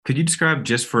Could you describe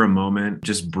just for a moment,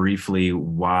 just briefly,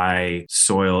 why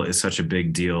soil is such a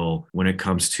big deal when it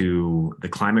comes to the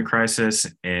climate crisis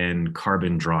and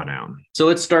carbon drawdown? So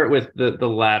let's start with the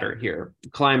latter here,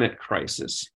 climate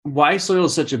crisis. Why soil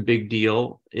is such a big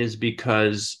deal is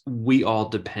because we all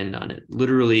depend on it.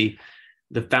 Literally,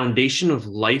 the foundation of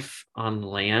life on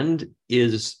land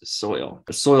is soil.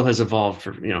 The soil has evolved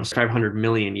for 500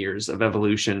 million years of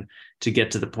evolution to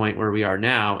get to the point where we are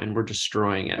now, and we're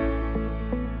destroying it.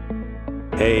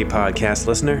 Hey, podcast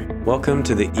listener. Welcome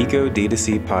to the Eco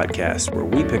D2C podcast, where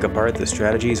we pick apart the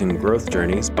strategies and growth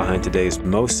journeys behind today's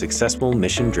most successful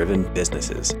mission-driven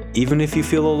businesses. Even if you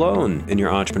feel alone in your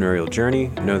entrepreneurial journey,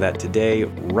 know that today,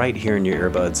 right here in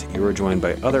your earbuds, you are joined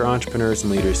by other entrepreneurs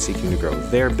and leaders seeking to grow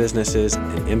their businesses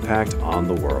and impact on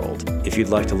the world. If you'd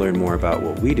like to learn more about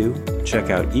what we do,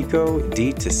 check out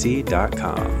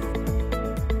ecod2c.com.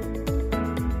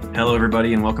 Hello,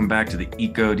 everybody, and welcome back to the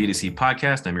Eco D2C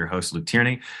podcast. I'm your host, Luke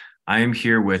Tierney. I am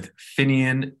here with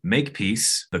Finian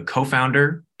Makepeace, the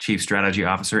co-founder, chief strategy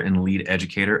officer, and lead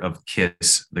educator of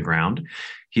Kiss the Ground.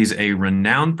 He's a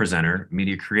renowned presenter,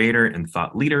 media creator, and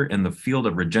thought leader in the field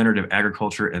of regenerative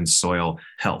agriculture and soil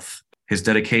health. His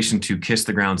dedication to Kiss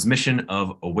the Ground's mission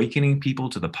of awakening people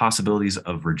to the possibilities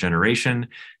of regeneration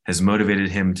has motivated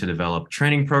him to develop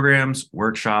training programs,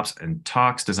 workshops, and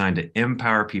talks designed to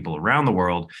empower people around the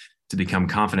world to become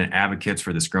confident advocates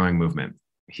for this growing movement.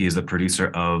 He is the producer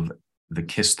of the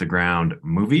Kiss the Ground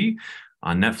movie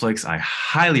on Netflix. I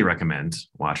highly recommend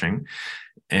watching,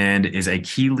 and is a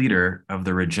key leader of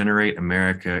the Regenerate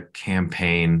America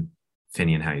campaign.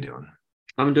 Finian, how you doing?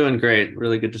 I'm doing great.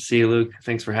 Really good to see you, Luke.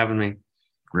 Thanks for having me.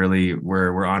 Really,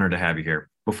 we're honored to have you here.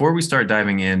 Before we start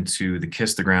diving into the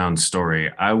Kiss the Ground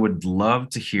story, I would love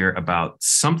to hear about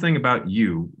something about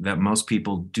you that most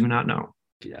people do not know.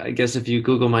 Yeah, I guess if you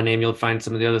Google my name, you'll find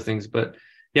some of the other things. But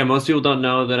yeah, most people don't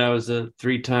know that I was a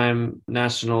 3-time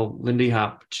national Lindy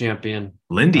Hop champion.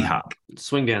 Lindy Hop?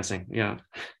 Swing dancing, yeah.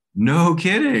 No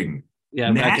kidding.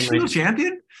 Yeah, national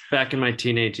champion? Back in my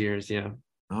teenage years, yeah.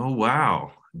 Oh,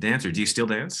 wow. Dancer. Do you still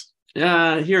dance?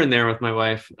 Here and there with my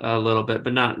wife a little bit,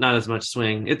 but not as much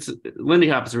swing. Lindy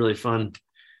Hop is a really fun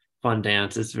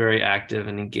dance. It's very active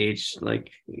and engaged, like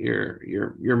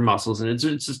your muscles, and it's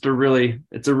just a really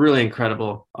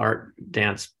incredible art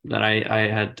dance that I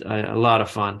had a lot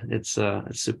of fun. It's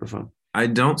super fun. I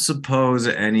don't suppose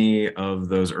any of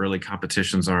those early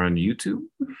competitions are on YouTube.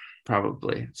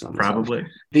 Probably. Probably.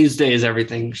 These days,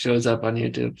 everything shows up on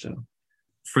YouTube. So,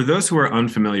 for those who are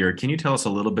unfamiliar, can you tell us a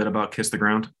little bit about Kiss the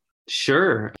Ground?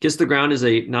 Sure. Kiss the Ground is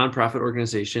a nonprofit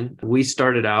organization. We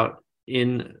started out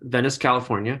in Venice,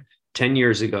 California, 10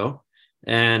 years ago,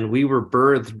 and we were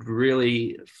birthed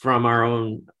really from our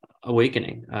own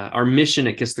awakening. Our mission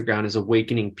at Kiss the Ground is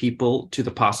awakening people to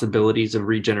the possibilities of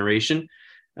regeneration.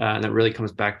 And that really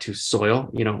comes back to soil.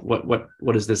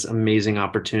 What is this amazing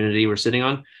opportunity we're sitting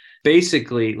on?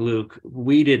 Basically, Luke,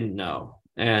 we didn't know.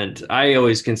 And I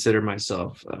always consider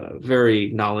myself a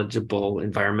very knowledgeable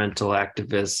environmental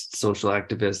activist, social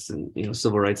activist, and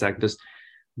civil rights activist.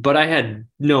 But I had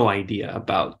no idea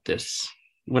about this.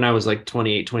 When I was like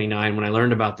 28, 29, when I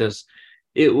learned about this,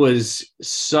 it was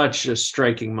such a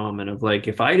striking moment of like,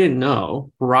 if I didn't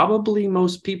know, probably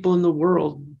most people in the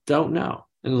world don't know.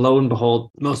 And lo and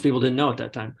behold, most people didn't know at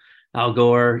that time. Al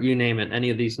Gore, you name it, any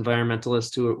of these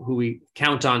environmentalists who we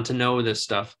count on to know this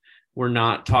stuff, we're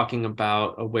not talking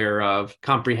about, aware of,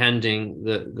 comprehending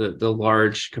the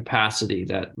large capacity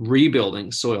that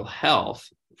rebuilding soil health,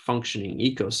 functioning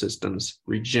ecosystems,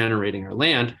 regenerating our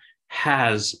land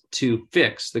has to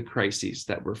fix the crises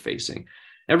that we're facing.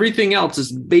 Everything else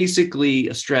is basically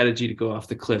a strategy to go off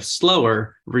the cliff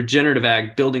slower. Regenerative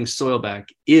ag, building soil back,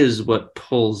 is what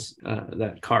pulls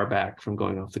that car back from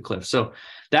going off the cliff. So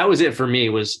that was it for me. It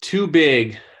was too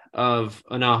big of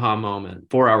an aha moment.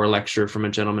 4-hour lecture from a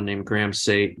gentleman named Graham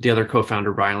Sate. The other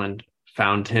co-founder, Ryland,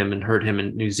 found him and heard him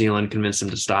in New Zealand, convinced him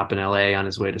to stop in LA on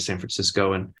his way to San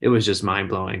Francisco. And it was just mind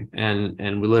blowing.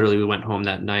 And we went home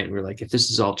that night and we were like, if this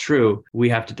is all true, we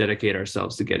have to dedicate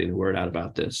ourselves to getting the word out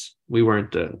about this. We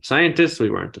weren't the scientists. We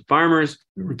weren't the farmers.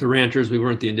 We weren't the ranchers. We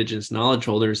weren't the indigenous knowledge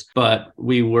holders, but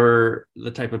we were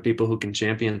the type of people who can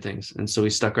champion things. And so we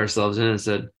stuck ourselves in and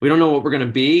said, we don't know what we're going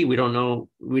to be. We didn't know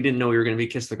we were going to be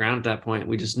Kiss the Ground at that point.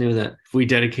 We just knew that if we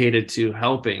dedicated to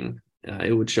helping,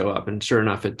 it would show up. And sure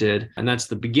enough, it did. And that's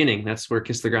the beginning. That's where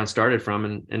Kiss the Ground started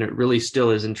from. And it really still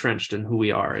is entrenched in who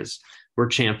we are. Is we're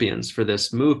champions for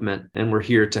this movement, and we're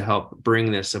here to help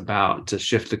bring this about, to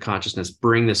shift the consciousness,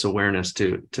 bring this awareness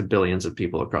to billions of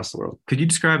people across the world. Could you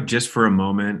describe just for a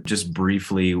moment, just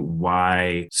briefly,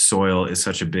 why soil is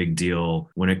such a big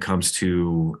deal when it comes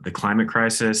to the climate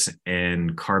crisis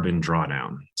and carbon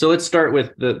drawdown? So let's start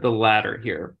with the latter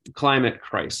here, climate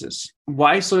crisis.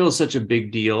 Why soil is such a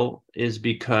big deal is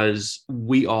because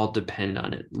we all depend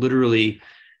on it. Literally,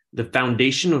 the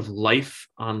foundation of life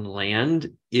on land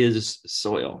is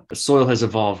soil. Soil has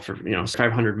evolved for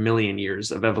 500 million years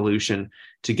of evolution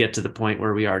to get to the point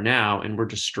where we are now, and we're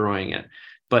destroying it.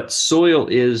 But soil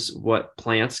is what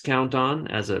plants count on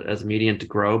as a medium to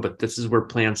grow, but this is where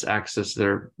plants access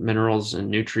their minerals and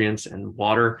nutrients and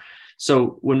water.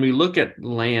 So when we look at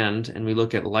land and we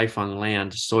look at life on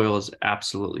land, soil is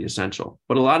absolutely essential.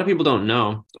 What a lot of people don't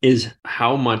know is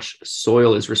how much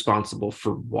soil is responsible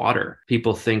for water.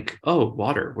 People think, oh,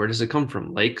 water, where does it come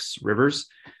from? Lakes, rivers?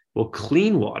 Well,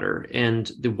 clean water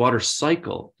and the water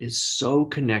cycle is so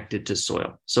connected to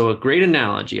soil. So a great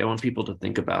analogy I want people to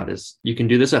think about is, you can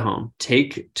do this at home.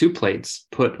 Take 2 plates,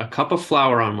 put a cup of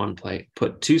flour on one plate,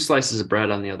 put 2 slices of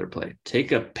bread on the other plate.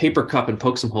 Take a paper cup and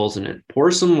poke some holes in it.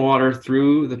 Pour some water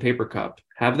through the paper cup.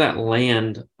 Have that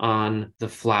land on the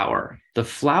flour. The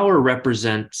flour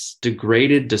represents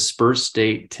degraded, dispersed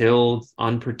state, tilled,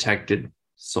 unprotected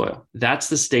soil. That's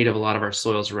the state of a lot of our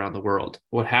soils around the world.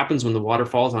 What happens when the water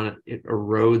falls on it, it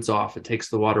erodes off. It takes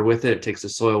the water with it, it takes the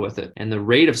soil with it. And the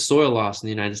rate of soil loss in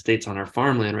the United States on our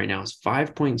farmland right now is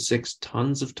 5.6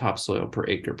 tons of topsoil per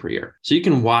acre per year. So you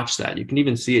can watch that. You can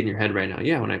even see it in your head right now.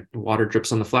 Yeah, when water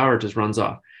drips on the flour, it just runs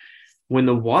off. When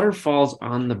the water falls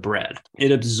on the bread,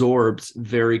 it absorbs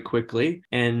very quickly.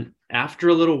 And after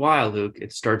a little while, Luke,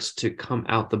 it starts to come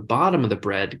out the bottom of the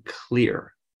bread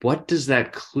clear. What does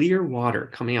that clear water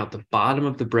coming out the bottom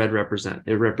of the bread represent?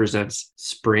 It represents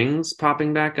springs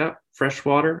popping back up, fresh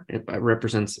water. It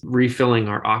represents refilling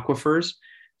our aquifers.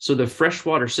 So the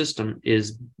freshwater system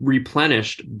is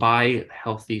replenished by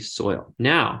healthy soil.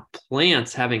 Now,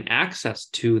 plants having access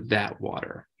to that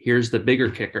water. Here's the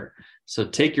bigger kicker. So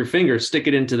take your finger, stick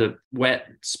it into the wet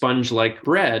sponge-like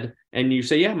bread, and you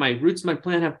say, yeah, my roots, my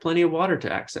plant have plenty of water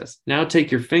to access. Now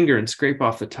take your finger and scrape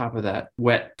off the top of that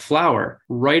wet flour.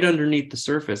 Right underneath the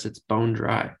surface, it's bone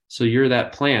dry. So you're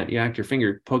that plant.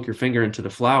 You poke your finger into the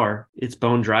flour, it's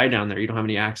bone dry down there. You don't have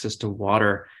any access to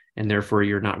water, and therefore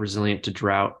you're not resilient to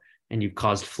drought, and you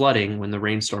caused flooding. When the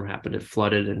rainstorm happened, it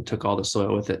flooded and took all the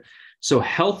soil with it. So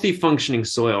healthy functioning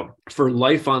soil for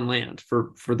life on land,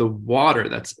 for the water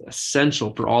that's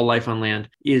essential for all life on land,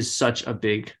 is such a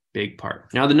big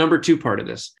part. Now, the number 2 part of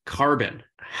this, carbon.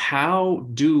 How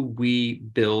do we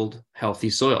build healthy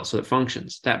soil so it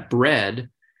functions? That bread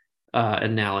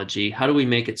analogy, how do we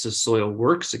make it so soil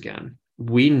works again?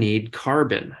 We need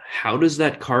carbon. How does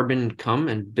that carbon come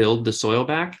and build the soil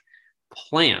back?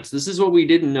 Plants. This is what we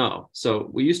didn't know. So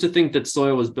we used to think that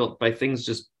soil was built by things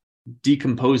just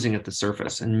decomposing at the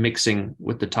surface and mixing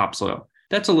with the topsoil.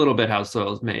 That's a little bit how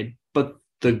soil is made. But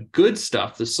the good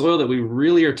stuff, the soil that we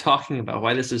really are talking about,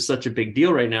 why this is such a big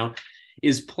deal right now,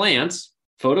 is plants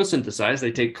photosynthesize.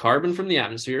 They take carbon from the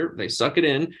atmosphere, they suck it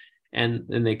in, and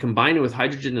then they combine it with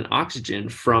hydrogen and oxygen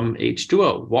from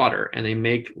H2O, water, and they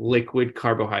make liquid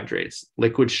carbohydrates,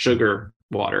 liquid sugar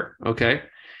water, okay?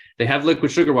 They have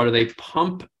liquid sugar water. They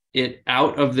pump it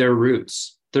out of their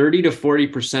roots. 30 to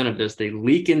 40% of this, they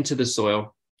leak into the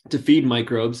soil to feed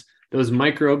microbes. Those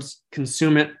microbes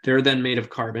consume it. They're then made of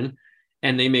carbon,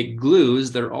 and they make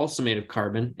glues that are also made of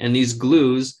carbon. And these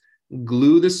glues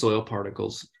glue the soil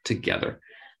particles together.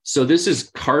 So this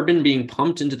is carbon being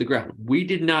pumped into the ground. We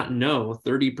did not know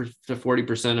 30 to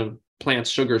 40% of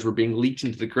plants' sugars were being leaked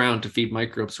into the ground to feed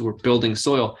microbes who were building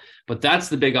soil. But that's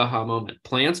the big aha moment.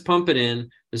 Plants pump it in,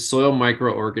 the soil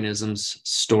microorganisms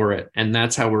store it. And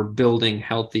that's how we're building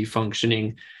healthy,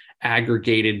 functioning,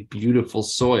 aggregated, beautiful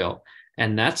soil.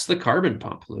 And that's the carbon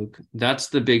pump, Luke. That's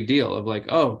the big deal of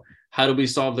like, oh, how do we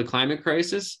solve the climate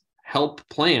crisis? Help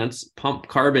plants pump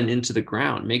carbon into the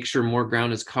ground, make sure more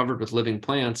ground is covered with living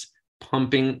plants,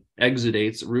 pumping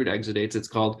exudates, root exudates, it's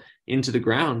called, into the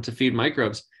ground to feed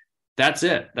microbes. That's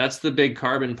it. That's the big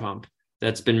carbon pump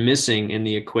that's been missing in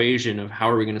the equation of how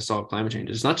are we going to solve climate change.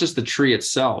 It's not just the tree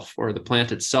itself or the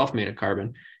plant itself made of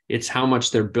carbon. It's how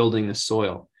much they're building the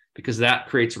soil, because that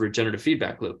creates a regenerative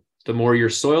feedback loop. The more your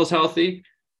soil's healthy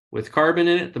with carbon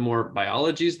in it, the more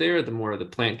biology is there, the more the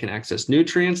plant can access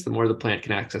nutrients, the more the plant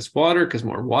can access water, because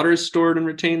more water is stored and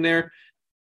retained there.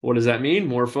 What does that mean?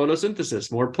 More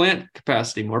photosynthesis, more plant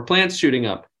capacity, more plants shooting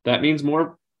up. That means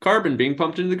more carbon being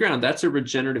pumped into the ground. That's a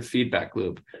regenerative feedback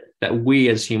loop that we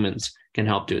as humans can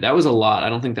help do. That was a lot. I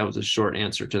don't think that was a short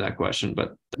answer to that question,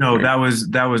 but no, that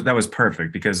was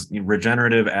perfect, because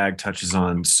regenerative ag touches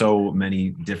on so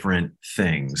many different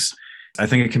things. I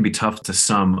think it can be tough to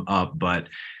sum up, but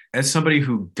as somebody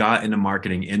who got into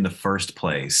marketing in the first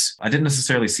place, I didn't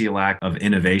necessarily see a lack of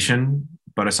innovation,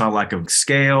 but I saw a lack of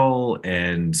scale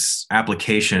and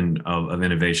application of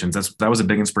innovations. That was a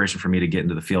big inspiration for me to get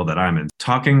into the field that I'm in.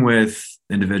 Talking with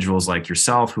individuals like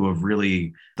yourself who have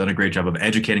really done a great job of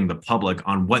educating the public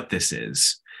on what this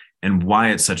is and why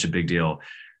it's such a big deal.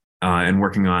 And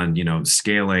working on,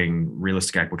 scaling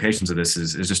realistic applications of this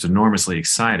is just enormously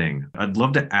exciting. I'd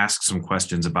love to ask some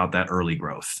questions about that early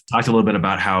growth. Talked a little bit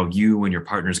about how you and your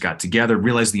partners got together,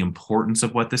 realized the importance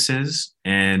of what this is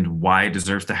and why it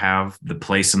deserves to have the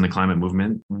place in the climate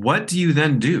movement. What do you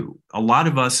then do? A lot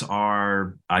of us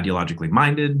are ideologically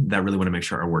minded that really want to make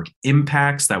sure our work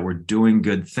impacts, that we're doing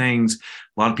good things.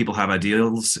 A lot of people have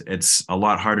ideals. It's a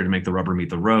lot harder to make the rubber meet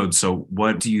the road. So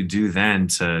what do you do then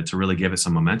to really give it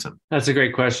some momentum? That's a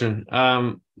great question.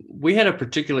 We had a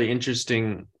particularly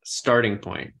interesting starting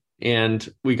point, and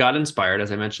we got inspired,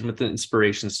 as I mentioned, with the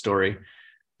inspiration story,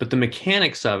 but the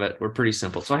mechanics of it were pretty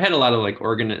simple. So I had a lot of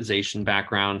organization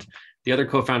background. The other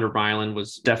co-founder, Rylan,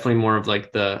 was definitely more of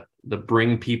the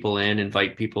bring people in,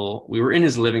 invite people. We were in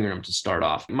his living room to start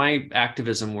off. My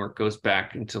activism work goes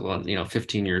back until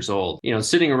 15 years old.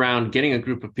 Sitting around, getting a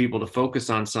group of people to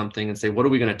focus on something and say, what are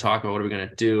we going to talk about? What are we going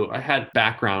to do? I had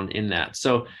background in that.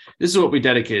 So this is what we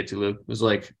dedicated to, Luke. It was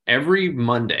every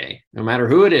Monday, no matter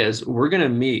who it is, we're going to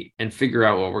meet and figure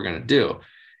out what we're going to do.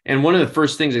 And one of the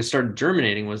first things that started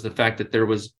germinating was the fact that there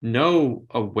was no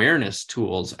awareness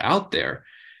tools out there.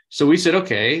 So we said,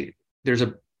 okay, there's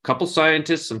a couple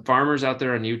scientists, some farmers out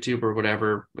there on YouTube or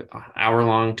whatever,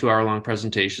 2-hour-long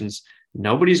presentations.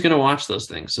 Nobody's going to watch those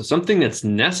things. So something that's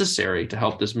necessary to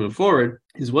help this move forward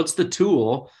is, what's the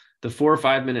tool, the 4 or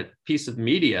 5 minute piece of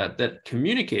media that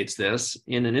communicates this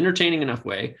in an entertaining enough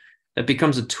way that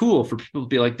becomes a tool for people to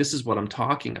be like, this is what I'm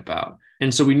talking about.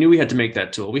 And so we knew we had to make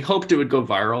that tool. We hoped it would go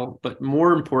viral, but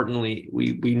more importantly,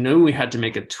 we knew we had to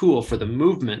make a tool for the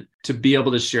movement to be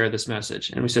able to share this message.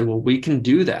 And we said, well, we can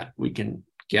do that. We can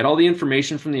get all the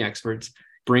information from the experts,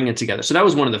 bring it together. So that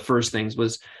was one of the first things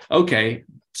was, okay,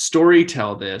 story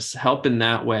tell this, help in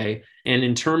that way. And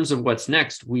in terms of what's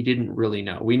next, we didn't really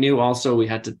know. We knew also we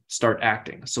had to start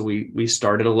acting. So we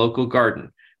started a local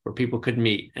garden where people could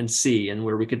meet and see and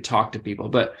where we could talk to people.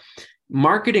 But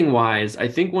marketing wise, I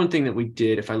think one thing that we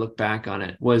did, if I look back on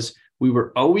it, was we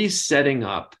were always setting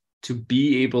up to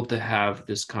be able to have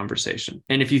this conversation.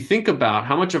 And if you think about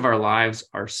how much of our lives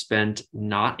are spent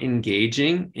not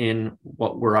engaging in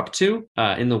what we're up to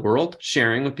in the world,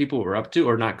 sharing with people what we're up to,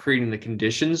 or not creating the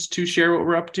conditions to share what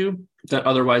we're up to, that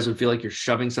otherwise would feel like you're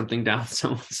shoving something down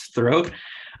someone's throat.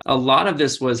 A lot of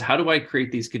this was, how do I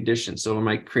create these conditions? So am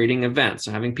I creating events,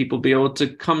 so having people be able to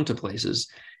come to places,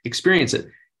 experience it,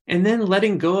 and then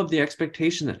letting go of the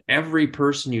expectation that every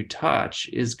person you touch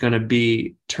is going to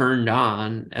be turned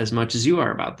on as much as you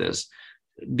are about this.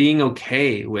 Being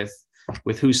okay with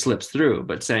who slips through,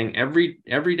 but saying every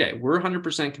day, we're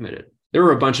 100% committed. There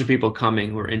were a bunch of people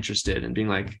coming who were interested and being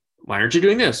like, why aren't you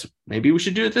doing this? Maybe we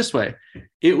should do it this way.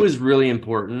 It was really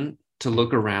important to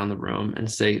look around the room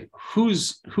and say,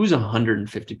 who's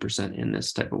 150% in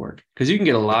this type of work? Because you can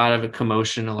get a lot of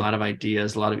commotion, a lot of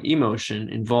ideas, a lot of emotion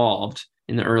involved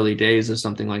in the early days of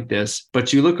something like this.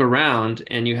 But you look around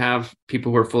and you have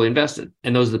people who are fully invested.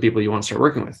 And those are the people you want to start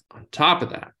working with. On top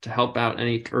of that, to help out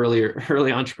any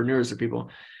early entrepreneurs or people,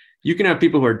 you can have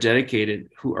people who are dedicated,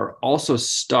 who are also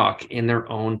stuck in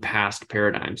their own past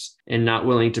paradigms and not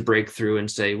willing to break through and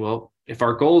say, well, if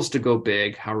our goal is to go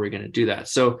big, how are we going to do that?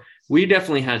 So we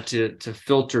definitely had to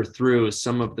filter through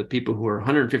some of the people who are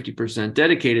 150%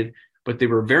 dedicated, but they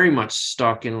were very much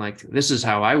stuck in this is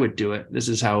how I would do it. This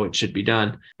is how it should be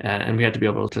done. And we had to be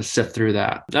able to sift through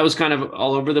that. That was kind of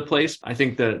all over the place. I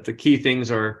think the key things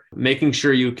are making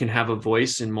sure you can have a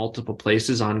voice in multiple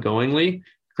places ongoingly,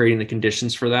 creating the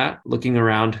conditions for that, looking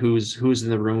around who's in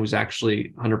the room, who's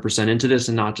actually 100% into this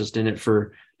and not just in it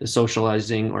for the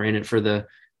socializing or in it for the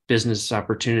business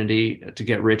opportunity to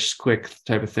get rich quick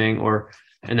type of thing,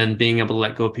 and then being able to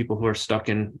let go of people who are stuck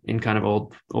in kind of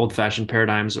old fashioned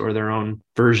paradigms or their own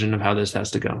version of how this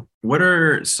has to go. What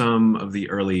are some of the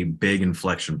early big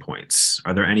inflection points?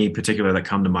 Are there any particular that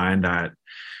come to mind that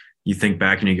you think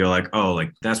back and you go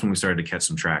that's when we started to catch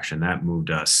some traction? That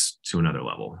moved us to another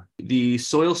level. The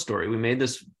soil story. We made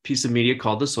this piece of media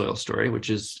called The Soil Story, which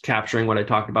is capturing what I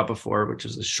talked about before, which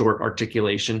is a short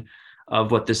articulation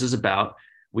of what this is about.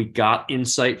 We got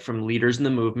insight from leaders in the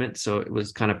movement. So it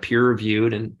was kind of peer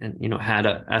reviewed and had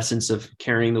an essence of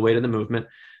carrying the weight of the movement.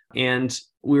 And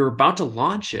we were about to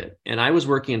launch it. And I was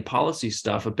working in policy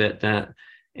stuff a bit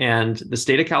and the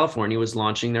state of California was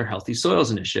launching their Healthy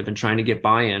Soils Initiative and trying to get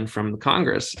buy-in from the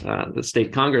Congress, the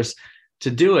state Congress,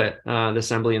 to do it, the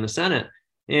Assembly and the Senate.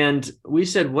 And we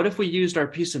said, what if we used our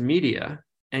piece of media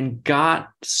and got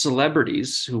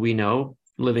celebrities who we know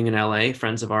living in LA,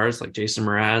 friends of ours like Jason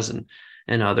Mraz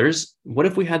and others, what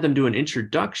if we had them do an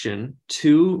introduction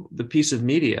to the piece of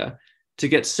media to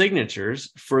get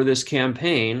signatures for this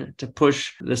campaign to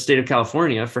push the state of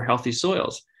California for healthy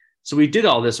soils? So we did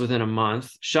all this within a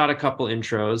month, shot a couple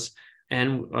intros,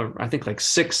 and I think like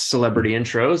 6 celebrity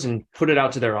intros, and put it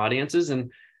out to their audiences.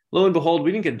 And lo and behold,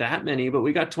 we didn't get that many, but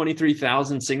we got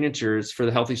 23,000 signatures for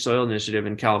the Healthy Soil Initiative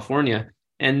in California.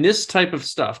 And this type of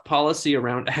stuff, policy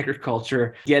around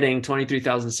agriculture, getting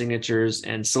 23,000 signatures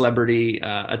and celebrity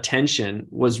attention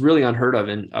was really unheard of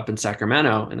up in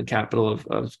Sacramento, in the capital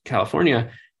of California.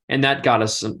 And that got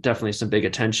us definitely some big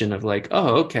attention of like,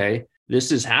 oh, okay,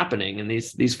 this is happening. And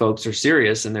these folks are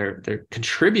serious and they're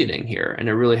contributing here. And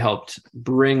it really helped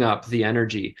bring up the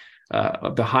energy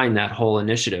behind that whole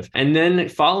initiative. And then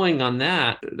following on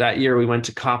that year, we went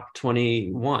to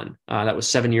COP21. That was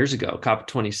 7 years ago.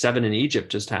 COP27 in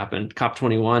Egypt just happened.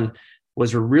 COP21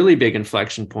 was a really big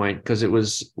inflection point because it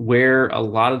was where a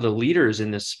lot of the leaders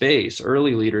in this space,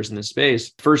 early leaders in this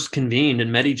space, first convened and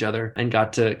met each other and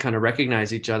got to kind of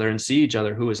recognize each other and see each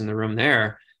other who was in the room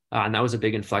there. And that was a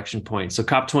big inflection point. So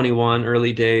COP21,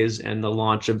 early days, and the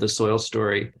launch of the soil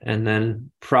story. And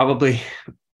then probably,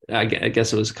 I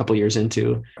guess it was a couple of years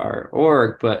into our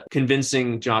org, but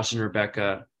convincing Josh and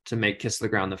Rebecca to make Kiss the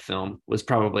Ground the film was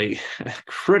probably a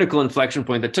critical inflection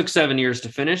point that took 7 years to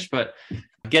finish. But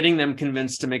getting them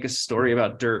convinced to make a story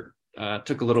about dirt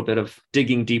took a little bit of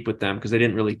digging deep with them because they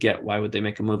didn't really get why would they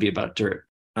make a movie about dirt.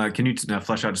 Can you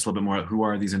flesh out just a little bit more? Who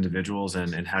are these individuals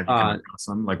and how did you come across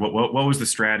them? Like what was the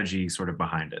strategy sort of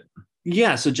behind it?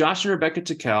 Yeah, so Josh and Rebecca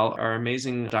Tickell are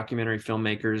amazing documentary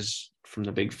filmmakers from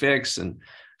The Big Fix and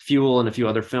Fuel and a few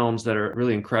other films that are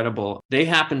really incredible. They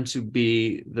happen to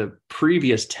be the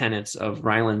previous tenants of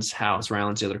Ryland's house.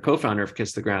 Ryland's the other co-founder of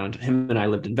Kiss the Ground. Him and I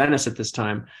lived in Venice at this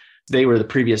time. They were the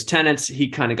previous tenants. He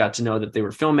kind of got to know that they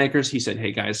were filmmakers. He said,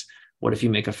 hey guys, what if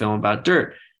you make a film about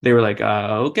dirt? They were like,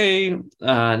 okay,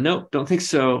 nope, don't think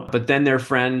so. But then their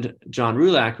friend, John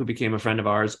Rulak, who became a friend of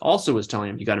ours, also was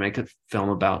telling him, you got to make a film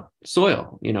about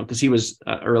soil, because he was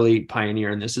an early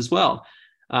pioneer in this as well.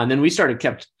 And then we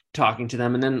kept talking to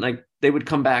them. And then like they would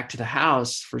come back to the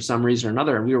house for some reason or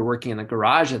another. And we were working in the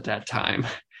garage at that time.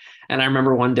 And I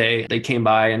remember one day they came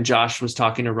by and Josh was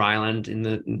talking to Ryland in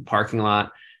the parking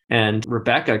lot. And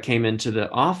Rebecca came into the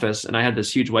office and I had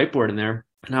this huge whiteboard in there.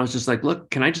 And I was just like, look,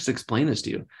 can I just explain this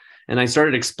to you? And I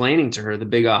started explaining to her the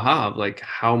big aha of like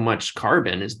how much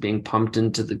carbon is being pumped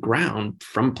into the ground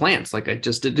from plants. Like I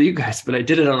just did to you guys, but I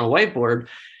did it on a whiteboard.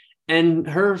 And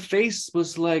her face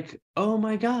was like, oh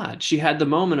my God. She had the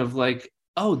moment of like,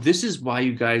 oh, this is why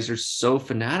you guys are so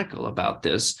fanatical about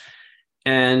this.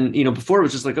 And, before it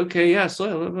was just like, okay, yeah,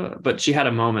 soil, but she had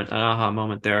an aha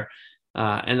moment there.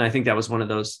 And I think that was one of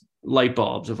those light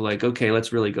bulbs of like, okay,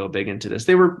 let's really go big into this.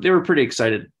 They were pretty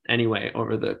excited anyway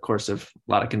over the course of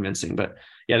a lot of convincing, but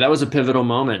yeah, that was a pivotal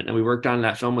moment. And we worked on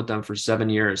that film with them for 7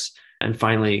 years and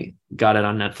finally got it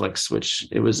on Netflix, which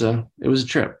it was a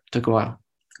trip. It took a while.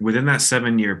 Within that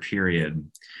 7-year period,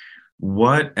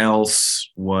 what else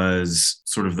was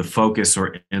sort of the focus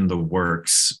or in the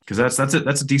works? Because that's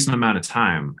a decent amount of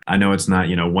time. I know it's not,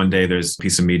 one day there's a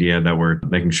piece of media that we're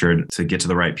making sure to get to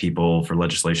the right people for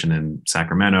legislation in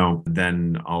Sacramento.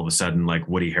 Then all of a sudden, like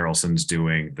Woody Harrelson's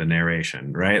doing the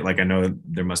narration, right? Like I know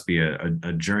there must be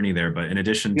a journey there, but in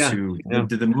addition did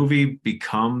the movie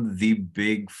become the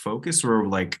big focus or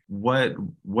like what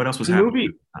else was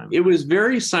happening? It was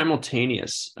very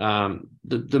simultaneous.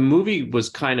 The movie was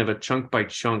kind of a chunk by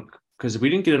chunk because we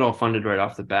didn't get it all funded right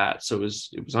off the bat. So it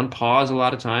was on pause a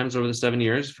lot of times over the 7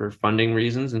 years for funding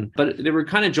reasons. But they were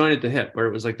kind of joined at the hip where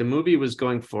it was like the movie was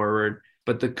going forward,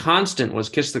 but the constant was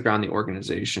Kiss the Ground, the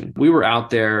organization. We were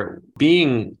out there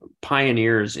being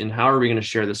pioneers in how are we going to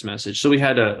share this message. So we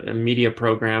had a media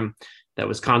program that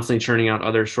was constantly churning out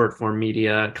other short form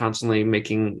media, constantly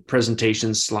making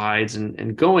presentations, slides,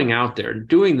 and going out there,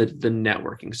 doing the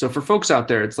networking. So for folks out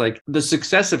there, it's like the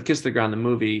success of Kiss the Ground, the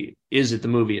movie, is it the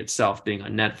movie itself being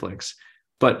on Netflix,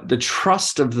 but the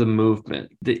trust of the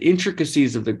movement, the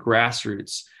intricacies of the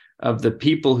grassroots of the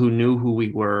people who knew who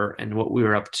we were and what we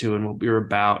were up to and what we were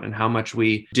about and how much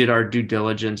we did our due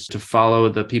diligence to follow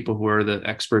the people who are the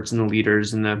experts and the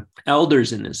leaders and the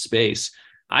elders in this space.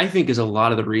 I think is a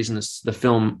lot of the reason the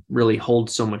film really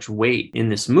holds so much weight in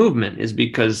this movement is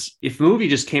because if the movie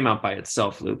just came out by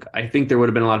itself, Luke, I think there would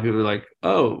have been a lot of people like,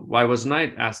 oh, why wasn't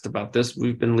I asked about this?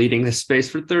 We've been leading this space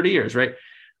for 30 years, right?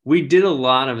 We did a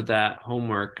lot of that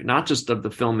homework, not just of the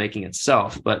filmmaking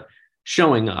itself, but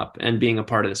showing up and being a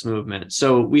part of this movement.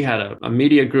 So we had a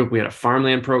media group, we had a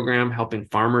farmland program helping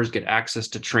farmers get access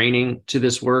to training to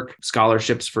this work,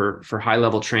 scholarships for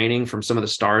high-level training from some of the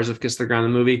stars of Kiss the Ground, the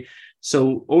movie.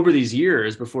 So over these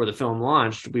years before the film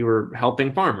launched, we were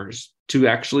helping farmers to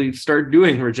actually start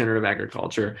doing regenerative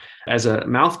agriculture as a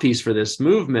mouthpiece for this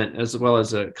movement, as well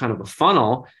as a kind of a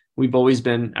funnel. We've always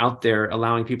been out there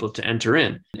allowing people to enter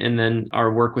in. And then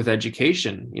our work with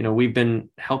education, we've been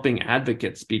helping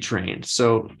advocates be trained.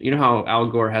 So you know how Al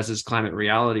Gore has his climate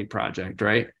reality project,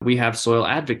 right? We have soil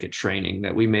advocate training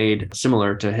that we made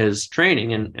similar to his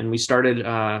training. And we started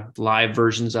live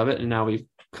versions of it. And now we've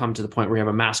come to the point where we have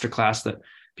a masterclass that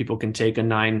people can take a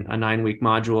 9-week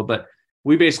module. But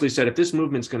we basically said, if this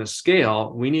movement's going to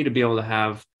scale, we need to be able to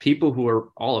have people who are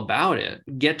all about it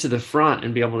get to the front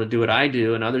and be able to do what I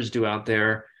do and others do out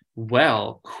there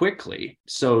quickly.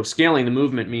 So scaling the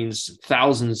movement means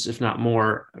thousands, if not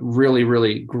more, really,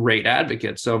 really great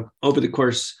advocates. So over the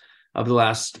course of the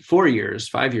last 5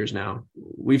 years now,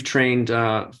 we've trained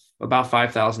about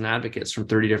 5,000 advocates from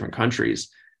 30 different countries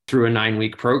through a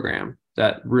 9-week program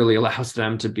that really allows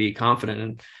them to be confident.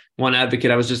 And one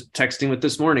advocate I was just texting with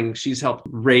this morning, she's helped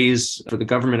raise for the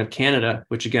government of Canada,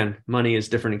 which again, money is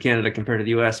different in Canada compared to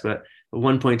the US, but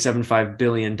 $1.75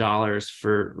 billion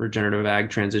for regenerative ag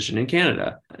transition in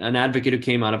Canada. An advocate who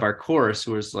came out of our course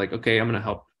who was like, okay, I'm going to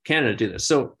help Canada do this.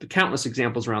 So the countless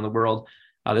examples around the world.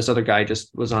 This other guy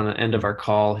just was on the end of our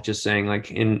call, just saying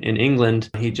like in England,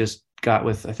 he just got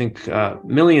with, I think,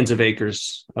 millions of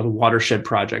acres of a watershed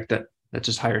project that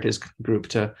just hired his group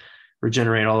to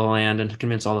regenerate all the land and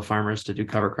convince all the farmers to do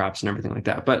cover crops and everything like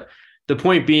that. But the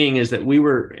point being is that we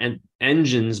were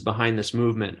engines behind this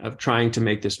movement of trying to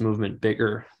make this movement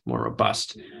bigger, more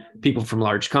robust. People from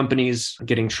large companies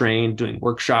getting trained, doing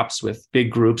workshops with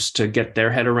big groups to get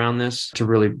their head around this, to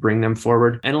really bring them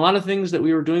forward. And a lot of things that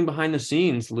we were doing behind the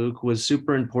scenes, Luke, was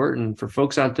super important for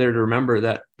folks out there to remember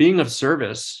that being of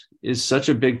service is such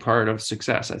a big part of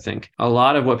success. I think a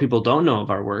lot of what people don't know of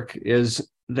our work is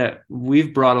that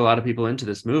we've brought a lot of people into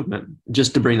this movement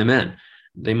just to bring them in.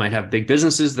 They might have big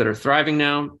businesses that are thriving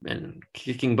now and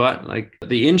kicking butt. Like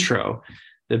the intro,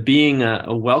 the being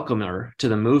a welcomer to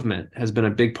the movement has been a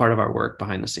big part of our work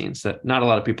behind the scenes that not a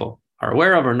lot of people are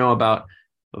aware of or know about,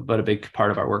 but a big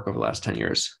part of our work over the last 10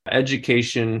 years.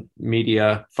 Education,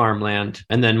 media, farmland,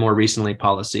 and then more recently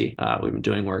policy. We've been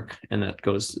doing work, and that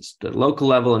goes to the local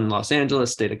level in Los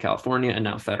Angeles, state of California, and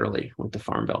now federally with the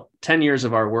Farm Bill. 10 years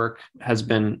of our work has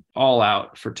been all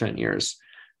out for 10 years.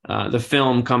 The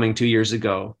film coming 2 years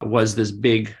ago was this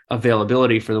big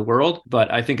availability for the world,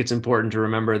 but I think it's important to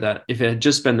remember that if it had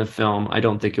just been the film, I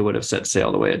don't think it would have set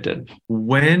sail the way it did.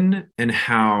 When and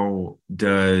how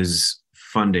does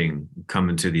funding come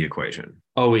into the equation?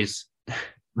 Always.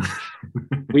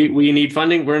 we need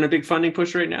funding. We're in a big funding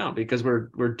push right now because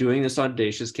we're doing this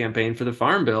audacious campaign for the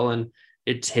Farm Bill, and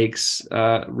it takes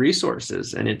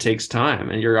resources and it takes time,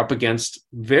 and you're up against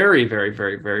very, very,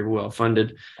 very, very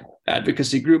well-funded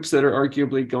advocacy groups that are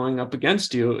arguably going up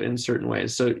against you in certain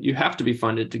ways. So you have to be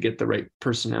funded to get the right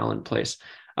personnel in place.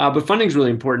 But funding is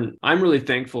really important. I'm really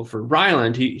thankful for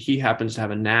Ryland. He happens to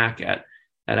have a knack at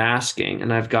asking,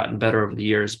 and I've gotten better over the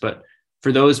years. But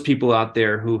for those people out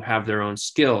there who have their own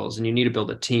skills, and you need to build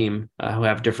a team who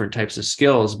have different types of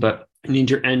skills, but you need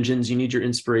your engines, you need your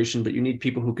inspiration, but you need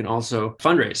people who can also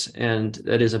fundraise. And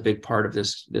that is a big part of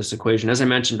this equation. As I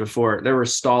mentioned before, there were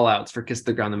stall outs for Kiss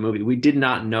the Ground, the movie. We did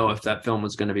not know if that film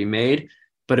was going to be made,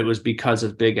 but it was because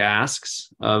of big asks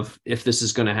of, if this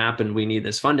is going to happen, we need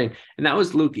this funding. And that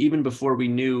was, Luke, even before we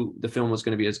knew the film was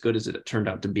going to be as good as it turned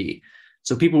out to be.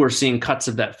 So people were seeing cuts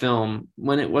of that film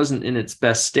when it wasn't in its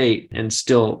best state and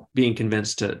still being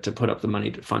convinced to put up the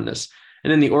money to fund this.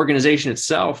 And then the organization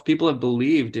itself, people have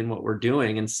believed in what we're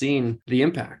doing and seen the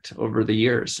impact over the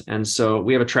years. And so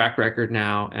we have a track record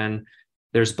now, and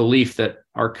there's belief that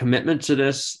our commitment to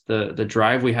this, the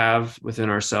drive we have within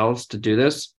ourselves to do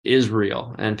this, is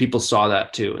real. And people saw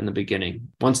that too in the beginning.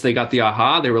 Once they got the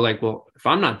aha, they were like, well, if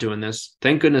I'm not doing this,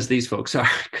 thank goodness these folks are,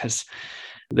 because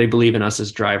they believe in us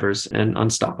as drivers and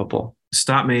unstoppable.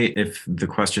 Stop me if the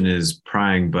question is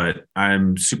prying, but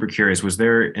I'm super curious. Was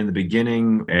there in the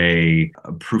beginning a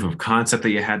proof of concept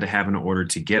that you had to have in order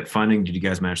to get funding? Did you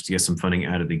guys manage to get some funding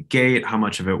out of the gate? How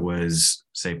much of it was,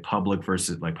 say, public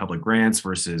versus like public grants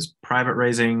versus private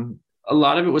raising? A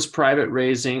lot of it was private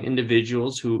raising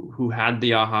individuals who had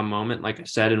the aha moment, like I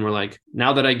said, and were like,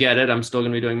 now that I get it, I'm still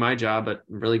going to be doing my job, but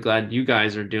I'm really glad you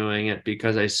guys are doing it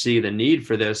because I see the need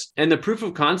for this. And the proof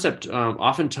of concept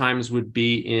oftentimes would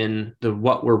be in the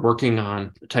what we're working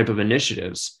on type of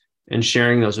initiatives and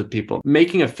sharing those with people.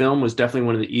 Making a film was definitely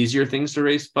one of the easier things to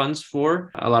raise funds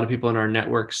for. A lot of people in our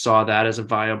network saw that as a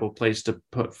viable place to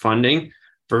put funding.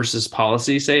 Versus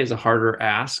policy, say, is a harder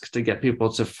ask to get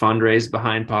people to fundraise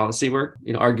behind policy work.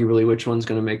 Arguably, which one's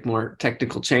going to make more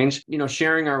technical change?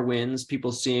 Sharing our wins,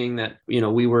 people seeing that,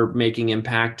 we were making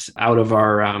impact out of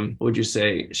our,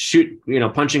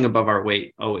 punching above our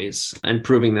weight always, and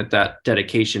proving that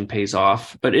dedication pays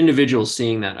off. But individuals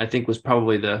seeing that, I think, was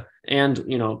probably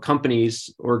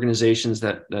companies, organizations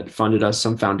that funded us,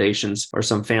 some foundations or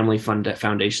some family fund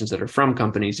foundations that are from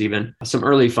companies, even some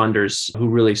early funders who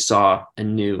really saw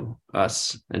and knew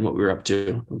us and what we were up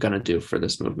to, going to do for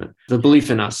this movement. The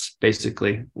belief in us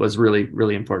basically was really,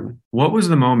 really important. What was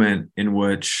the moment in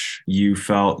which you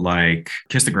felt like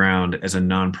Kiss the Ground as a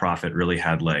nonprofit really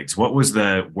had legs? What was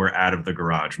the we're out of the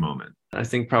garage moment? I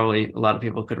think probably a lot of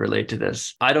people could relate to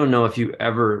this. I don't know if you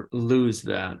ever lose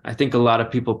that. I think a lot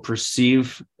of people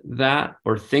perceive that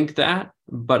or think that,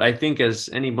 but I think as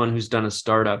anyone who's done a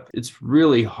startup, it's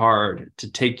really hard to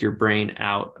take your brain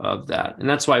out of that. And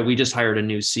that's why we just hired a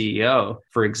new CEO,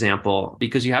 for example,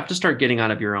 because you have to start getting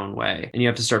out of your own way and you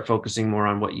have to start focusing more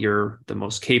on what you're the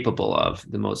most capable of,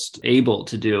 the most able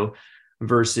to do,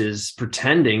 versus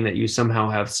pretending that you somehow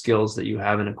have skills that you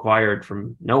haven't acquired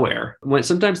from nowhere. When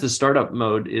sometimes the startup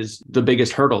mode is the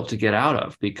biggest hurdle to get out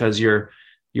of because you're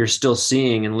still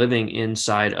seeing and living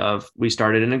inside of, we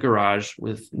started in a garage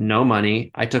with no money.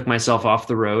 I took myself off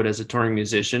the road as a touring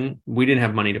musician. We didn't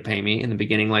have money to pay me in the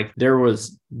beginning. Like there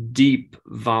was deep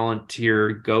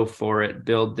volunteer, go for it,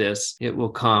 build this, it will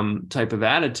come type of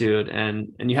attitude.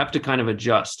 And you have to kind of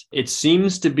adjust. It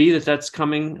seems to be that that's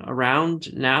coming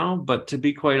around now, but to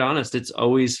be quite honest, it's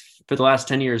always, for the last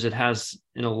 10 years, it has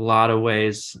in a lot of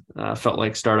ways felt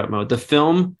like startup mode. The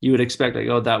film, you would expect like,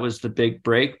 oh, that was the big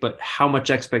break, but how much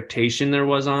expectation there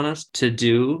was on us to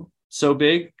do so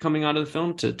big coming out of the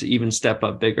film to even step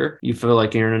up bigger. You feel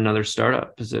like you're in another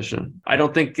startup position. I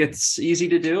don't think it's easy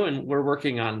to do, and we're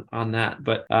working on that,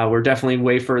 but we're definitely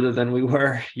way further than we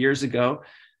were years ago.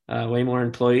 Way more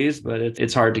employees, but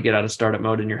it's hard to get out of startup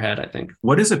mode in your head, I think.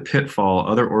 What is a pitfall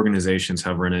other organizations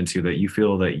have run into that you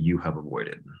feel that you have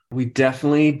avoided? We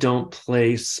definitely don't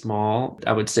play small.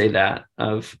 I would say that,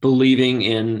 of believing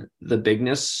in the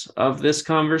bigness of this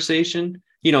conversation.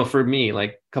 For me,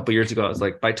 like a couple of years ago, I was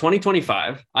like, by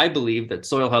 2025, I believe that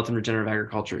soil health and regenerative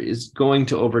agriculture is going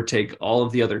to overtake all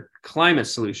of the other climate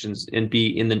solutions and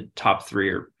be in the top 3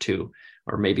 or 2.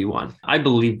 Or maybe 1. I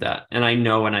believe that. And I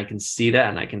know, and I can see that,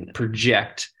 and I can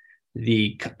project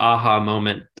the aha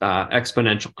moment,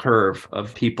 exponential curve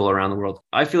of people around the world.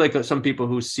 I feel like some people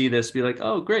who see this be like,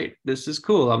 oh, great, this is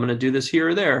cool. I'm going to do this here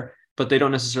or there, but they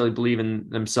don't necessarily believe in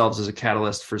themselves as a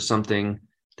catalyst for something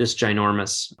this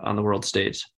ginormous on the world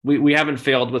stage. We haven't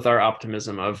failed with our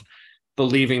optimism of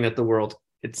believing that the world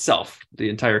itself, the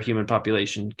entire human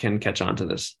population, can catch on to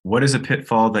this. What is a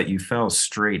pitfall that you fell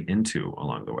straight into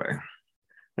along the way?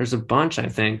 There's a bunch, I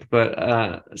think,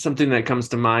 but something that comes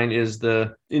to mind is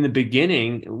in the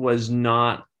beginning was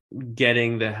not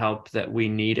getting the help that we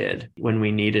needed when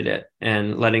we needed it,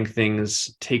 and letting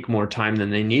things take more time than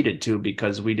they needed to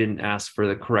because we didn't ask for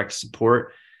the correct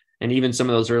support. And even some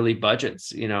of those early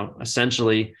budgets,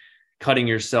 essentially cutting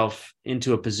yourself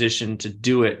into a position to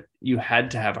do it, you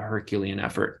had to have a Herculean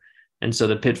effort. And so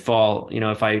the pitfall,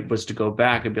 if I was to go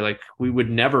back, I'd be like, we would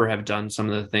never have done some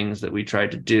of the things that we tried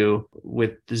to do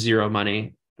with the zero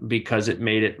money because it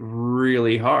made it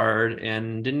really hard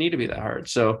and didn't need to be that hard.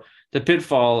 So the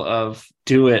pitfall of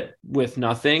do it with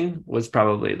nothing was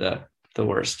probably the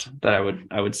worst that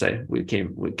I would say we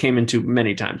came into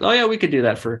many times. Oh yeah, we could do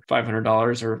that for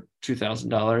 $500 or $2,000.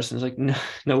 And it's like,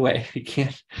 no way,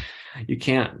 you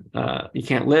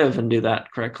can't live and do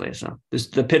that correctly. So there's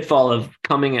the pitfall of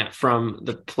coming from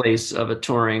the place of a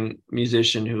touring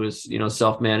musician who is,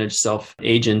 self-managed,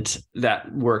 self-agent.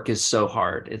 That work is so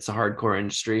hard. It's a hardcore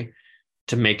industry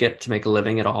to make a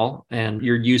living at all. And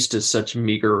you're used to such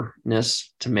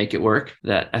meagerness to make it work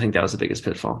that I think that was the biggest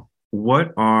pitfall.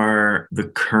 What are the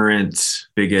current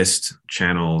biggest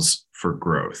channels for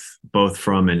growth, both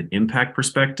from an impact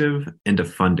perspective and a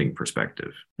funding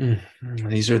perspective?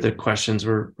 These are the questions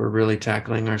we're really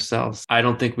tackling ourselves. I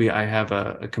don't think I have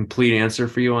a complete answer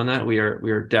for you on that. We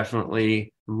are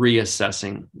definitely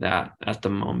reassessing that at the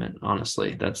moment.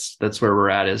 Honestly, that's where we're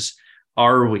at.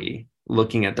 Are we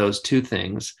looking at those two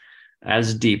things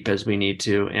as deep as we need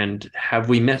to? And have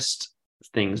we missed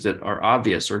things that are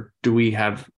obvious, or do we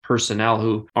have personnel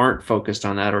who aren't focused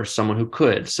on that, or someone who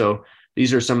could? So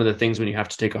these are some of the things when you have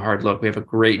to take a hard look. We have a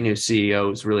great new CEO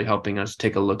who's really helping us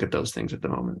take a look at those things at the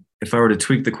moment. If I were to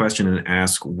tweak the question and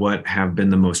ask what have been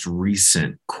the most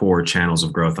recent core channels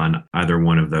of growth on either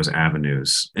one of those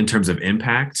avenues in terms of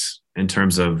impact, in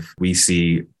terms of we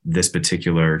see this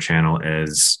particular channel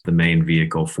as the main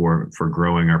vehicle for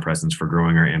growing our presence, for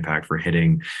growing our impact, for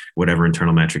hitting whatever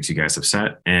internal metrics you guys have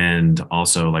set. And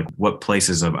also like what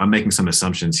places of, I'm making some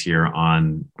assumptions here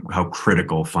on how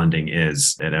critical funding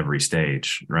is at every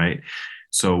stage, right?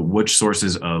 So which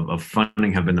sources of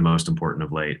funding have been the most important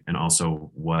of late? And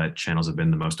also what channels have been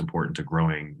the most important to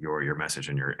growing your message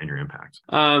and your impact?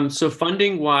 So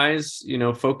funding wise,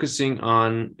 focusing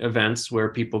on events where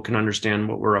people can understand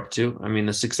what we're up to. I mean,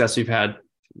 the success we've had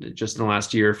just in the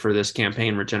last year for this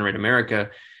campaign, Regenerate America,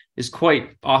 is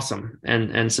quite awesome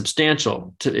and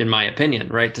substantial in my opinion,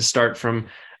 right? To start from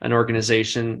an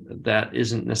organization that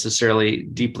isn't necessarily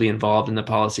deeply involved in the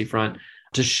policy front,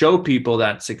 to show people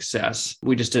that success.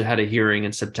 We just had a hearing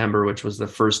in September, which was the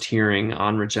first hearing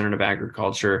on regenerative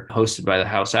agriculture hosted by the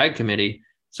House Ag Committee.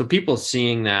 So people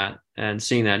seeing that and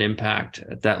seeing that impact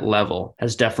at that level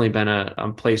has definitely been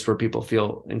a place where people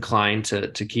feel inclined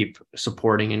to keep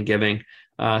supporting and giving.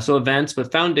 So events,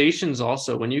 but foundations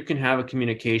also, when you can have a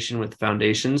communication with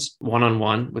foundations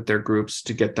one-on-one with their groups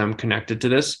to get them connected to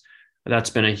this,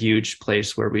 that's been a huge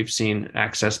place where we've seen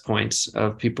access points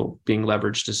of people being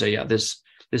leveraged to say, yeah, this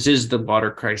is the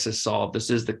water crisis solved. This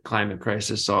is the climate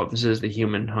crisis solved. This is the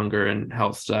human hunger and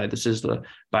health side. This is the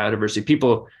biodiversity.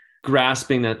 People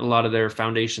grasping that a lot of their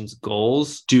foundation's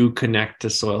goals do connect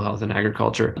to soil health and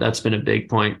agriculture. That's been a big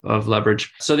point of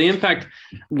leverage. So the impact,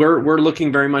 we're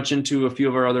looking very much into a few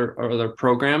of our other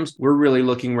programs. We're really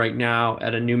looking right now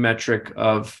at a new metric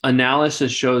of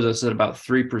analysis shows us that about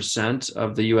 3%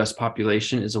 of the US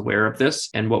population is aware of this.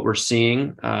 And what we're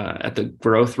seeing at the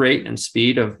growth rate and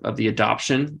speed of the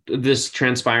adoption, this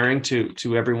transpiring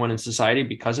to everyone in society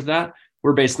because of that,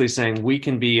 we're basically saying we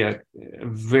can be a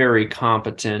very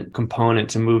competent component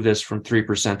to move this from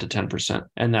 3% to 10%.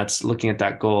 And that's looking at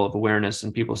that goal of awareness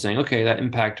and people saying, okay, that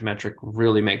impact metric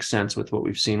really makes sense with what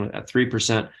we've seen at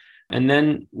 3%. And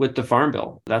then with the Farm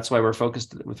Bill, that's why we're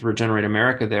focused with Regenerate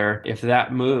America there. If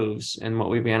that moves, and what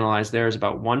we've analyzed there is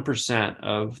about 1%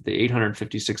 of the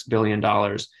 $856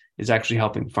 billion is actually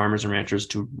helping farmers and ranchers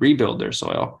to rebuild their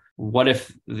soil. What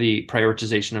if the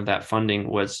prioritization of that funding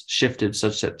was shifted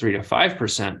such that 3 to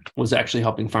 5% was actually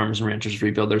helping farmers and ranchers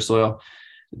rebuild their soil?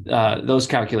 Those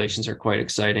calculations are quite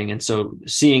exciting. And so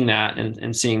seeing that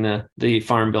and seeing the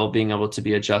Farm Bill being able to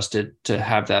be adjusted to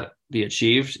have that be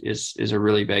achieved is a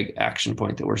really big action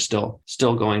point that we're still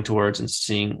going towards and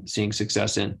seeing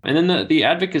success in. And then the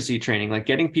advocacy training, like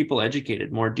getting people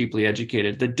educated, more deeply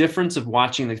educated. The difference of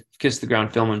watching the Kiss the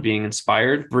Ground film and being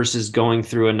inspired versus going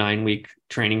through a 9-week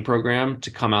training program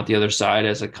to come out the other side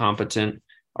as a competent,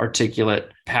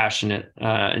 articulate, passionate,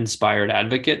 inspired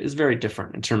advocate is very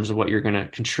different in terms of what you're going to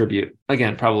contribute.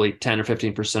 Again, probably 10 or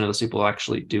 15% of those people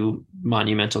actually do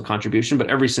monumental contribution, but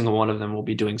every single one of them will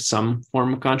be doing some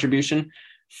form of contribution,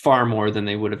 far more than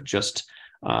they would have just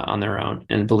on their own,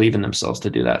 and believe in themselves to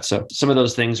do that. So some of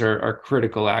those things are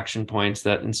critical action points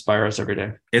that inspire us every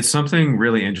day. It's something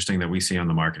really interesting that we see on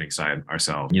the marketing side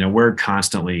ourselves. We're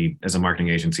constantly, as a marketing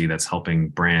agency that's helping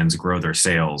brands grow their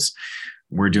sales,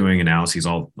 we're doing analyses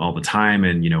all the time.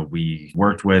 And, we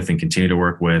worked with and continue to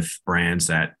work with brands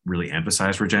that really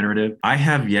emphasize regenerative. I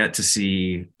have yet to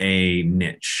see a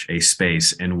niche, a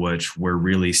space in which we're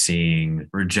really seeing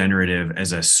regenerative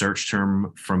as a search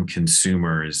term from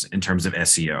consumers in terms of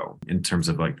SEO, in terms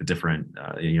of like the different,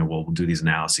 we'll do these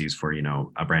analyses for,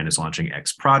 a brand is launching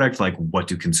X product, like what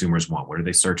do consumers want? What are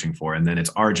they searching for? And then it's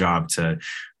our job to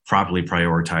properly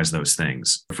prioritize those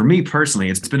things. For me personally,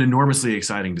 it's been enormously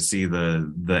exciting to see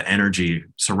the energy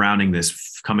surrounding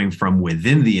this coming from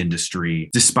within the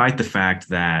industry, despite the fact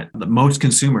that most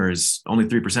consumers, only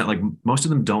 3%, like most of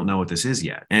them don't know what this is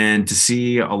yet. And to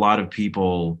see a lot of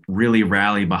people really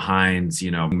rally behind,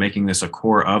 making this a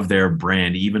core of their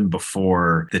brand, even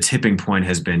before the tipping point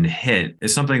has been hit,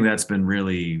 is something that's been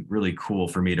really, really cool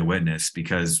for me to witness,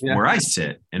 because where I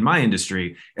sit in my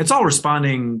industry, it's all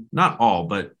responding, not all,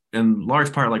 but in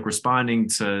large part, like responding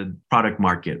to product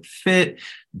market fit,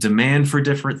 demand for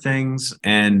different things.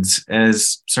 And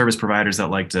as service providers that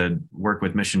like to work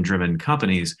with mission-driven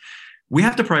companies, we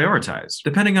have to prioritize.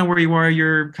 Depending on where you are,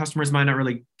 your customers might not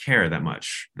really care that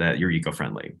much that you're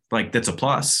eco-friendly. Like that's a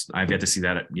plus. I've yet to see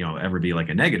that, ever be like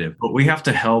a negative, but we have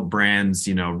to help brands,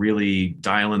 really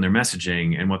dial in their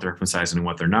messaging and what they're emphasizing and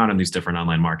what they're not in these different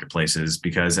online marketplaces.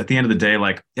 Because at the end of the day,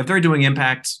 like if they're doing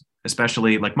impact,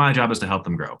 especially like my job is to help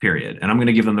them grow, period. And I'm going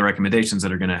to give them the recommendations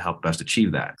that are going to help best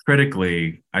achieve that.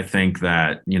 Critically, I think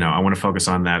that, I want to focus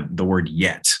on the word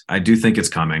yet. I do think it's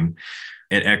coming.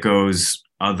 It echoes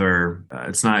other,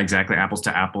 it's not exactly apples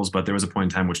to apples, but there was a point in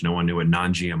time which no one knew what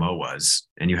non-GMO was.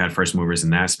 And you had first movers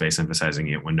in that space emphasizing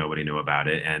it when nobody knew about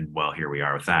it. And well, here we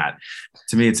are with that.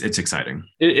 To me, it's exciting.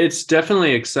 It's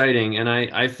definitely exciting. And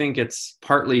I think it's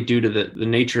partly due to the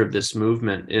nature of this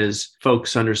movement is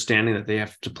folks understanding that they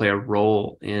have to play a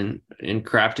role in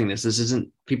crafting this. This isn't,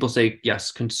 people say,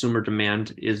 yes, consumer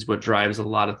demand is what drives a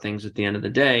lot of things at the end of the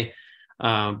day.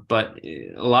 But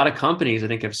a lot of companies, I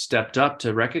think, have stepped up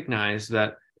to recognize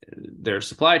that their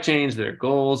supply chains, their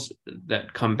goals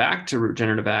that come back to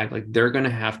regenerative ag, like they're going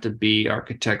to have to be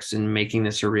architects in making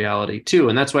this a reality too.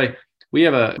 And that's why we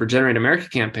have a Regenerate America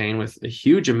campaign with a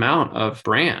huge amount of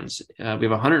brands. We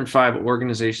have 105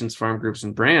 organizations, farm groups,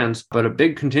 and brands, but a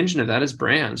big contingent of that is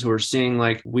brands who are seeing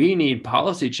like, we need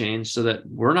policy change so that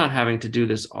we're not having to do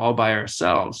this all by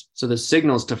ourselves. So the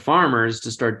signals to farmers to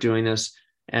start doing this.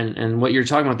 And what you're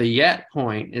talking about, the yet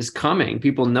point is coming.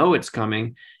 People know it's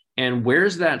coming. And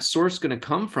where's that source going to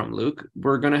come from, Luke?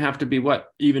 We're going to have to be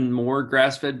even more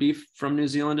grass-fed beef from New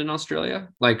Zealand and Australia?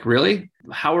 Like, really?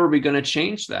 How are we going to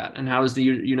change that? And how is the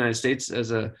United States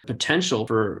as a potential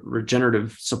for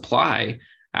regenerative supply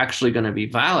actually going to be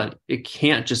valid? It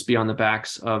can't just be on the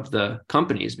backs of the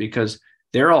companies because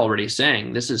they're already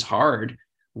saying this is hard.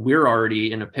 We're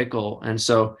already in a pickle. And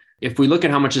so if we look at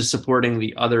how much is supporting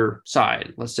the other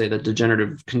side, let's say the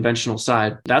degenerative conventional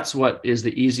side, that's what is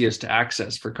the easiest to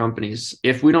access for companies.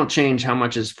 If we don't change how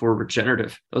much is for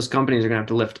regenerative, those companies are going to have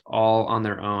to lift all on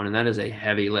their own. And that is a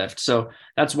heavy lift. So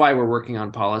that's why we're working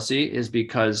on policy, is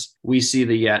because we see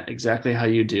the yet exactly how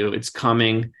you do. It's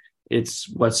coming. It's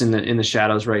what's in the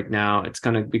shadows right now. It's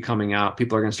going to be coming out.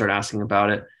 People are going to start asking about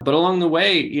it. But along the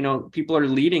way, people are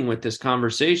leading with this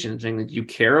conversation, saying that you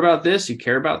care about this, you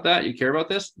care about that, you care about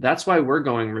this. That's why we're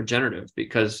going regenerative,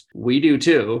 because we do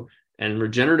too. And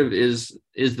regenerative is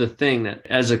the thing that,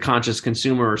 as a conscious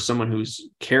consumer or someone who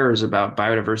cares about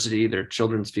biodiversity, their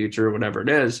children's future, whatever it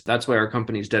is, that's why our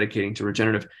company is dedicating to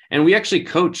regenerative. And we actually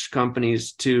coach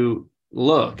companies to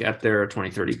look at their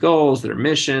 2030 goals, their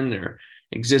mission, their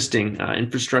existing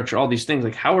infrastructure, all these things.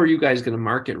 Like, how are you guys going to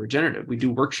market regenerative? We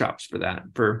do workshops for that,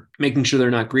 for making sure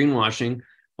they're not greenwashing,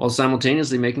 while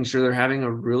simultaneously making sure they're having a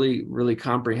really, really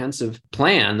comprehensive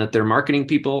plan that their marketing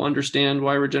people understand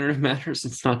why regenerative matters.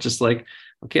 It's not just like,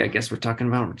 okay, I guess we're talking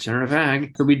about regenerative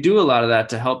ag. So we do a lot of that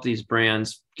to help these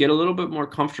brands get a little bit more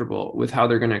comfortable with how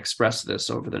they're going to express this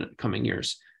over the coming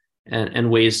years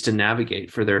and ways to navigate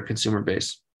for their consumer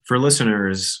base. For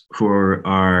listeners who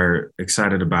are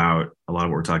excited about a lot of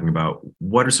what we're talking about,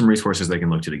 what are some resources they can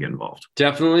look to get involved?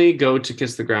 Definitely go to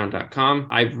kisstheground.com.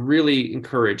 I really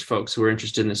encourage folks who are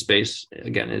interested in this space.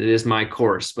 Again, it is my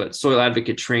course, but Soil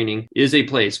Advocate Training is a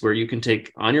place where you can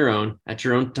take on your own, at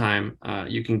your own time.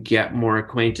 You can get more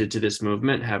acquainted to this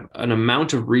movement, have an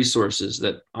amount of resources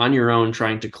that on your own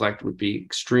trying to collect would be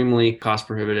extremely cost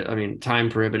prohibitive, time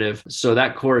prohibitive. So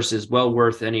that course is well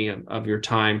worth any of your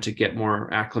time to get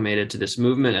more acclimated to this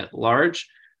movement at large.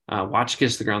 Watch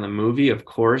Kiss the Ground, the movie, of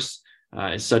course.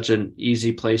 It's such an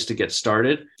easy place to get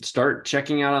started. Start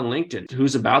checking out on LinkedIn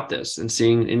who's about this and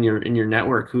seeing in your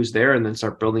network who's there, and then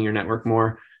start building your network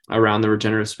more around the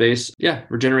regenerative space. Yeah,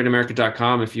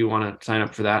 regenerateamerica.com if you want to sign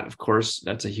up for that. Of course,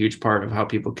 that's a huge part of how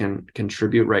people can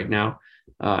contribute right now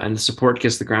and support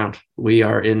Kiss the Ground. We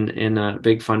are in a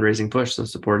big fundraising push, so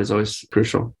support is always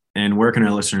crucial. And where can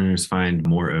our listeners find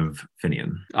more of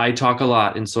Finian? I talk a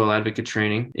lot in Soil Advocate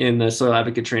Training. In the Soil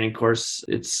Advocate Training course,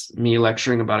 it's me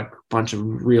lecturing about a bunch of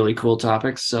really cool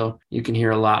topics. So you can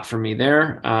hear a lot from me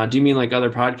there. Do you mean like other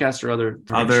podcasts or other?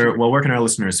 Well, where can our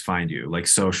listeners find you? Like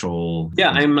social?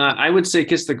 Yeah, I would say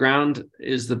Kiss the Ground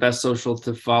is the best social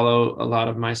to follow a lot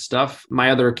of my stuff.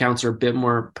 My other accounts are a bit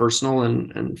more personal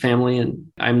and family,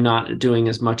 and I'm not doing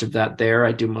as much of that there.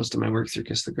 I do most of my work through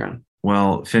Kiss the Ground.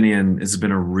 Well, Finian, it's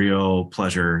been a real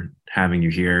pleasure having you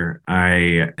here.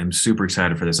 I am super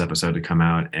excited for this episode to come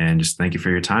out, and just thank you for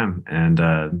your time.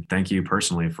 And thank you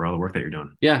personally for all the work that you're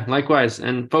doing. Yeah, likewise.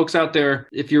 And folks out there,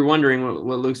 if you're wondering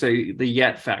what Luke say, the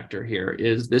yet factor here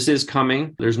is this is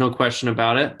coming. There's no question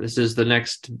about it. This is the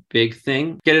next big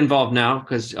thing. Get involved now,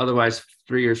 because otherwise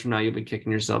 3 years from now, you'll be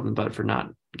kicking yourself in the butt for not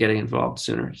getting involved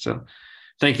sooner. So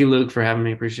thank you, Luke, for having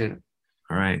me. Appreciate it.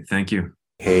 All right. Thank you.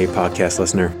 Hey, podcast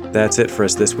listener, that's it for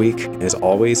us this week. As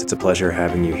always, it's a pleasure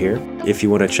having you here. If you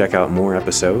want to check out more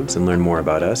episodes and learn more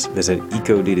about us, visit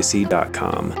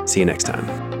ecod2c.com. See you next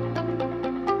time.